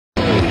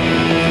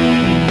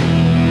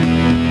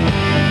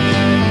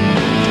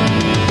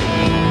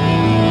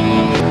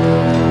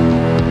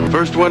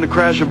one to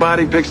crash a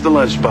body picks the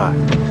lunch spot. I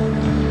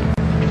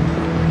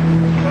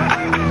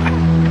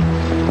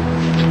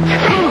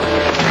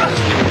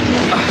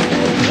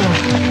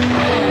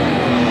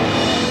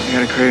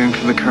got a craving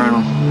for the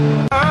Colonel.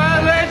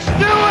 Alright, let's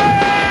do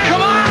it!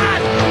 Come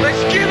on!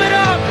 Let's give it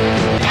up!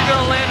 You're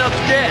gonna land up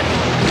dead.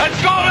 Let's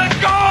go, let's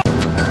go!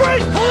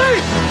 Wait,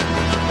 police!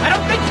 I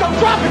don't think so.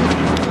 Drop it!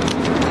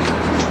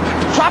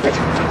 Drop it!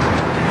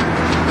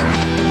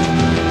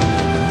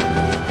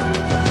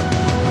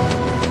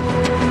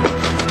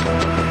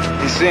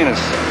 He's seen us.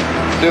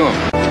 Do him.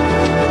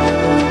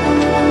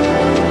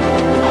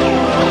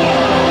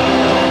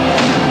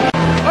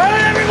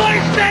 Alright, everybody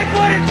stay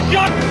put and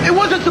shut! It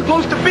wasn't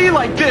supposed to be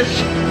like this!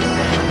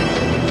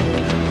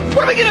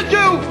 What are we gonna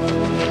do?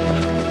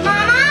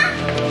 Mama?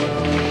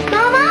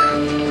 Mama?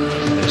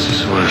 There's a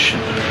solution.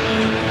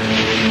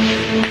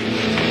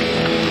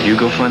 You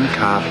go find the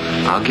cop.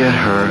 I'll get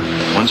her.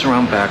 Once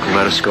around back,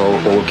 let us go,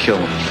 or we'll kill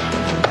him.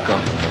 Go.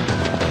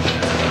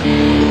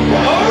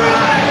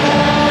 Alright!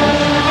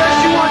 Unless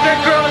you want that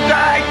girl to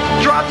die,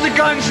 drop the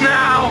guns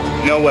now!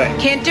 No way.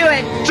 Can't do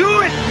it.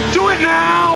 Do it! Do it now!